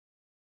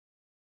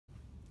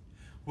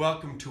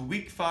Welcome to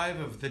week 5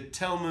 of the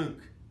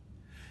TEL-MOOC.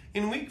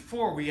 In week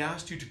 4, we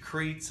asked you to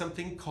create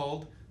something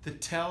called the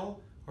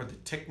TEL, or the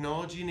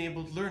Technology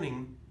Enabled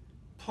Learning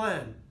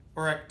Plan,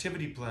 or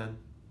Activity Plan.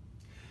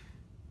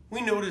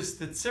 We noticed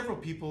that several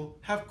people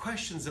have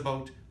questions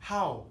about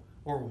how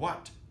or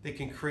what they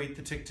can create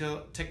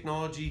the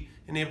Technology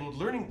Enabled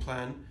Learning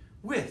Plan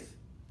with.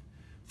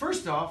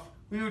 First off,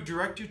 we would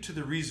direct you to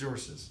the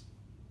resources.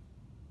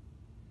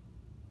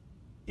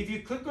 If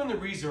you click on the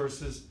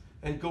resources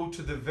and go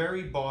to the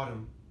very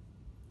bottom,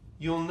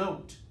 you'll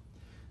note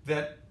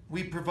that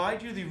we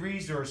provide you the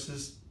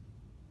resources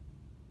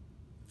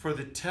for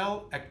the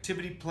TEL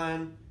Activity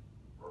Plan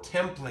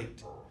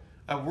template,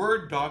 a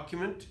Word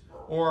document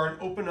or an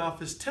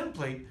OpenOffice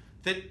template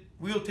that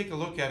we'll take a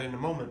look at in a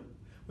moment.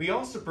 We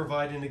also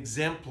provide an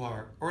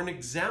exemplar or an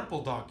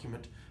example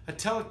document, a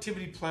TEL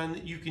Activity Plan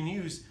that you can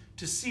use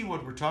to see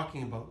what we're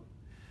talking about.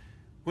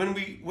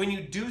 When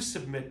you do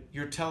submit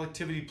your TEL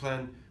Activity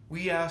Plan,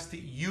 we ask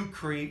that you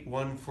create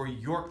one for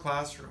your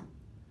classroom.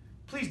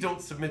 Please don't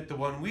submit the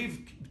one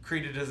we've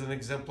created as an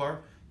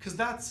exemplar, because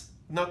that's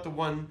not the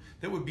one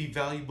that would be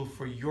valuable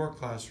for your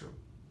classroom.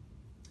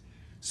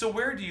 So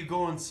where do you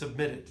go and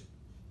submit it?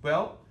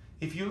 Well,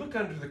 if you look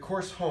under the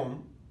course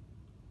home,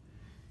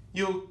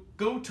 you'll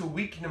go to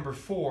week number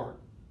 4.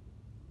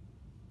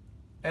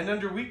 And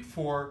under week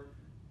 4,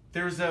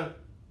 there's a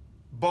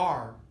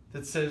bar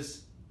that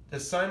says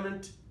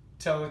Assignment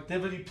TEL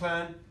Activity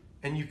Plan,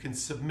 and you can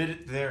submit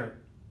it there.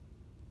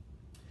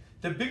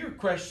 The bigger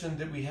question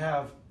that we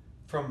have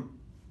from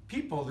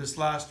people this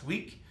last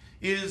week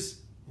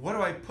is, what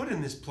do I put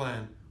in this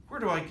plan? Where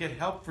do I get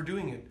help for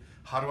doing it?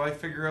 How do I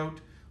figure out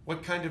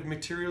what kind of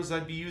materials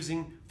I'd be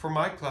using for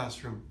my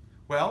classroom?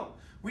 Well,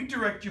 we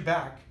direct you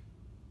back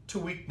to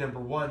week number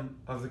 1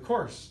 of the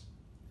course.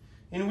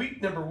 In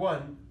week number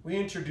 1, we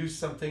introduced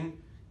something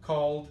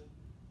called,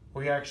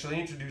 we actually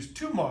introduced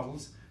 2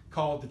 models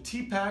called the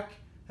TPAC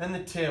and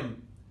the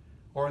TIM,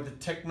 or the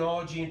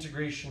Technology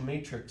Integration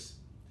Matrix.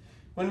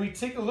 When we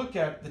take a look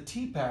at the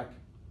TPAC,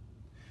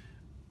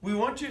 we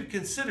want you to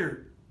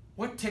consider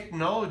what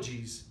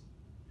technologies,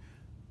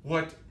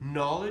 what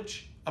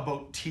knowledge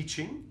about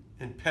teaching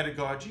and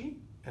pedagogy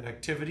and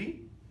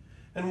activity,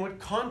 and what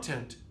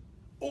content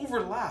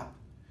overlap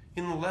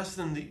in the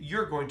lesson that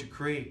you're going to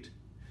create.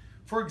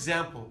 For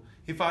example,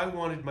 if I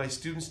wanted my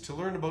students to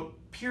learn about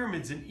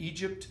pyramids in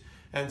Egypt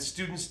and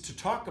students to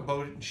talk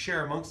about it and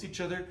share amongst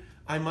each other,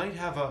 I might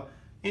have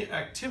an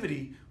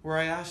activity where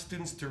I ask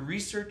students to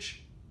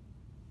research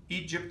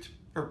Egypt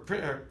or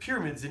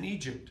pyramids in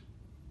Egypt.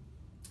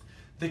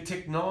 The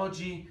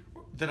technology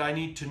that I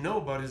need to know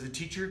about as a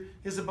teacher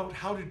is about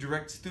how to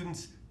direct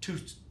students to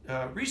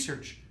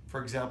research,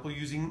 for example,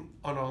 using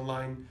an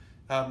online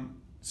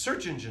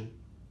search engine.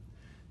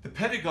 The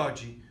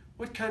pedagogy,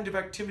 what kind of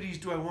activities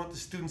do I want the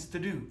students to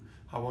do?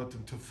 I want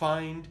them to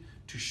find,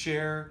 to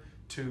share,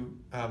 to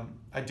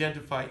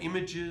identify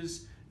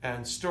images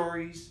and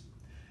stories.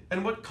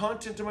 And what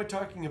content am I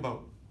talking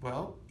about?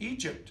 Well,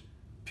 Egypt,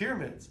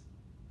 pyramids.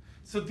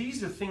 So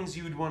these are things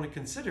you would want to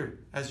consider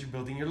as you're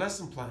building your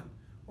lesson plan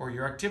or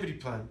your activity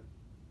plan.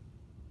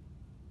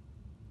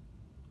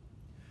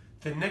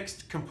 The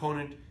next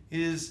component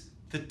is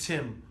the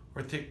TIM,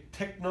 or the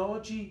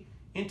Technology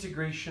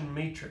Integration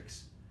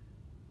Matrix.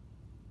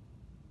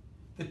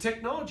 The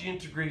Technology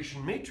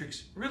Integration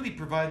Matrix really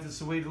provides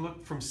us a way to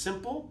look from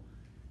simple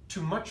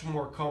to much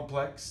more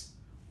complex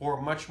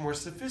or much more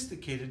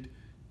sophisticated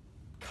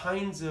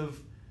kinds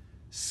of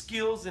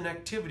skills and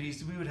activities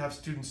that we would have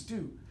students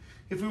do.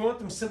 If we want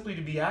them simply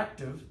to be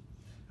active,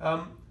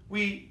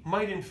 we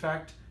might in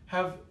fact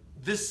have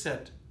this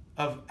set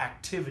of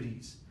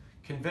activities: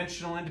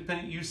 conventional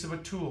independent use of a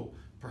tool,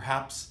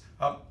 perhaps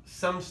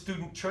some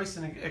student choice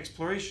and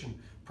exploration,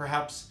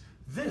 perhaps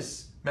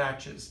this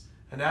matches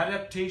an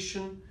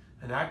adaptation,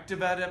 an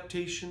active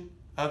adaptation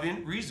of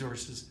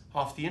resources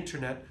off the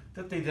internet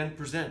that they then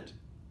present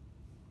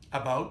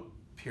about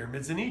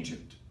pyramids in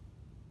Egypt.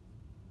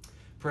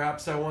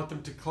 Perhaps I want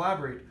them to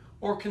collaborate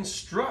or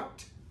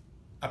construct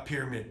a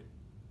pyramid,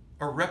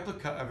 a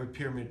replica of a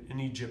pyramid in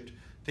Egypt.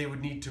 They would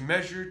need to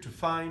measure, to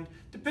find,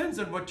 depends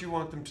on what you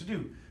want them to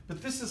do.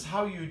 But this is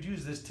how you would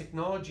use this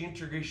technology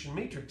integration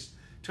matrix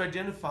to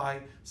identify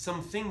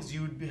some things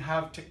you would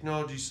have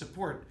technology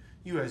support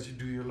you as you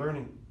do your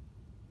learning.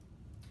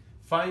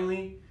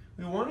 Finally,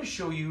 we want to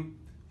show you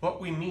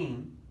what we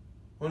mean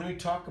when we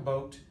talk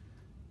about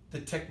the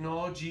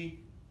Technology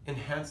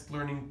Enhanced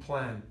Learning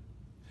Plan.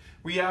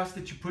 We ask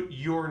that you put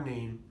your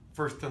name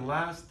first and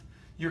last,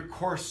 your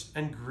course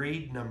and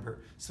grade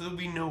number, so that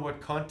we know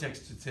what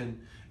context it's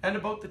in, and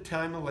about the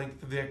time and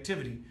length of the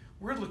activity.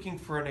 We're looking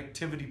for an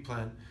activity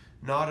plan,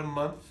 not a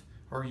month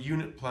or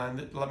unit plan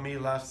that may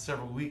last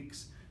several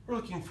weeks. We're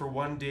looking for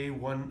 1 day,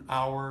 1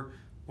 hour,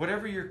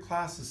 whatever your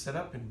class is set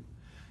up in.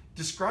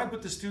 Describe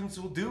what the students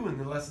will do in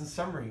the lesson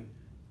summary.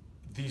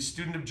 These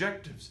student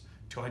objectives,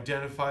 to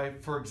identify,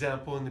 for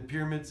example, in the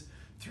pyramids,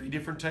 3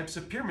 different types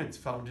of pyramids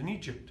found in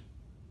Egypt.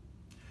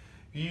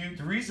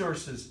 The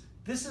resources,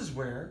 this is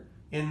where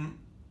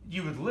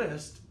you would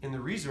list in the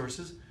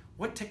resources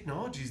what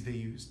technologies they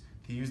used.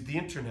 They used the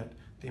internet.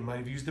 They might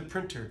have used a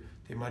printer.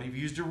 They might have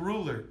used a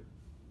ruler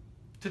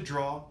to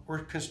draw or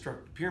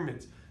construct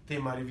pyramids. They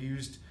might have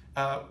used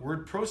a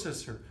word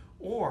processor,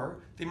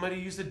 or they might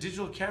have used a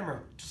digital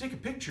camera to take a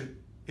picture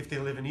if they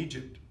live in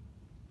Egypt.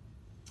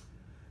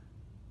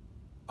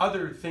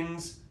 Other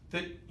things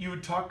that you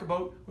would talk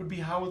about would be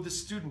how the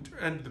student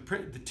and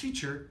the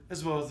teacher,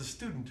 as well as the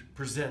student,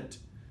 present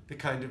the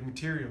kind of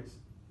materials.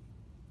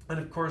 And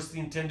of course,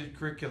 the intended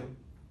curriculum.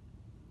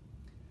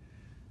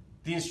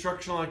 The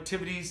instructional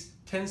activities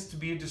tends to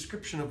be a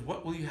description of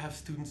what will you have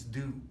students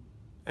do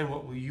and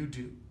what will you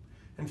do.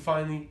 And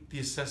finally, the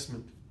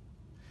assessment.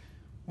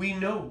 We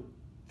know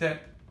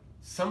that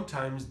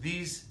sometimes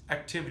these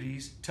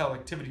activities, TEL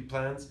activity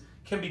plans,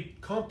 can be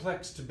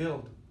complex to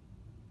build.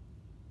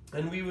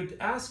 And we would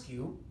ask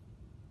you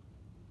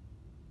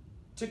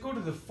to go to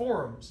the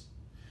forums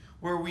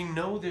where we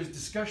know there's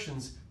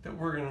discussions that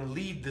we're going to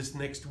lead this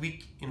next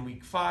week in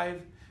week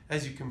 5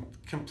 as you can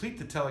complete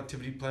the TEL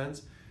activity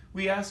plans.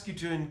 We ask you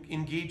to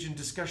engage in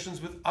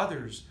discussions with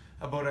others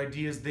about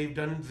ideas they've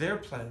done in their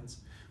plans.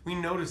 We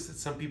notice that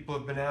some people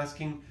have been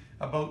asking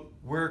about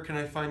where can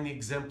I find the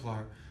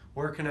exemplar?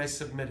 Where can I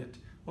submit it?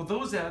 Well,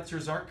 those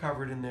answers are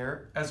covered in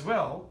there, as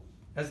well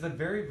as the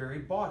very, very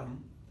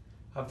bottom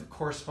of the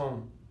course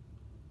home.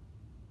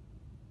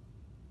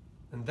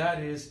 And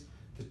that is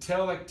the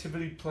TEL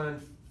activity plan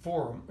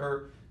forum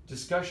or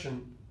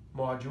discussion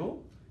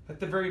module at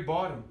the very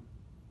bottom.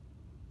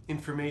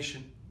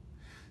 Information.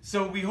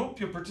 So we hope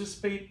you'll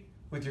participate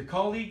with your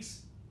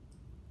colleagues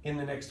in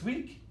the next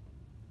week,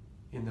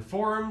 in the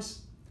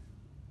forums,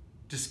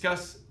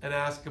 discuss and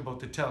ask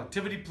about the TEL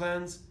activity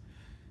plans.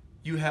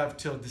 You have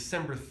till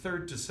December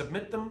 3rd to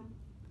submit them.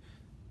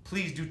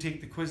 Please do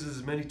take the quizzes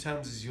as many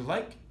times as you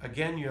like.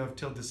 Again, you have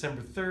till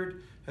December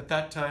 3rd. At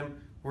that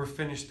time, we're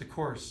finished the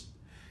course.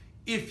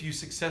 If you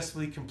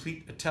successfully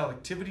complete a TEL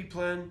activity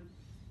plan,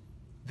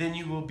 then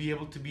you will be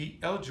able to be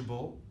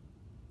eligible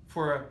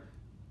for a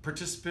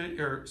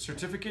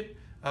certificate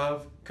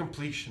of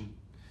completion.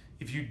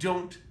 If you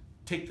don't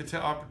take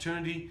the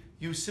opportunity,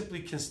 you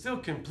simply can still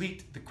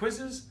complete the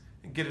quizzes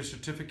and get a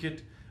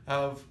certificate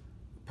of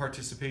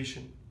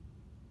participation.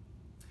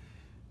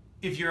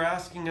 If you're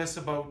asking us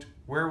about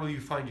where will you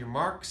find your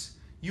marks,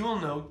 you will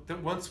note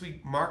that once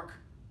we mark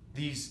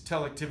these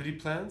TEL activity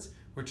plans,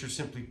 which are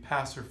simply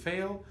pass or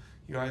fail,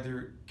 you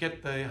either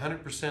get the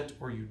 100%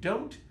 or you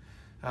don't.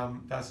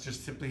 That's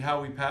just simply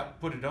how we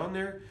put it on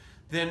there.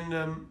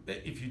 Then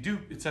if you do,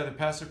 it's either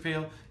pass or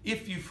fail.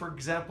 If you, for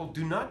example,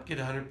 do not get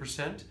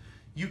 100%,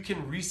 you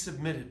can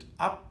resubmit it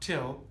up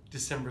till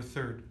December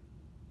 3rd.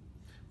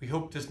 We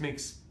hope this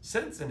makes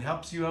sense and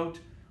helps you out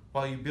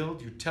while you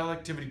build your TEL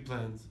activity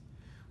plans.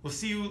 We'll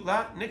see you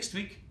next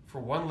week for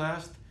one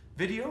last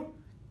video.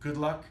 Good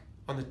luck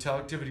on the TEL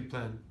activity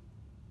plan.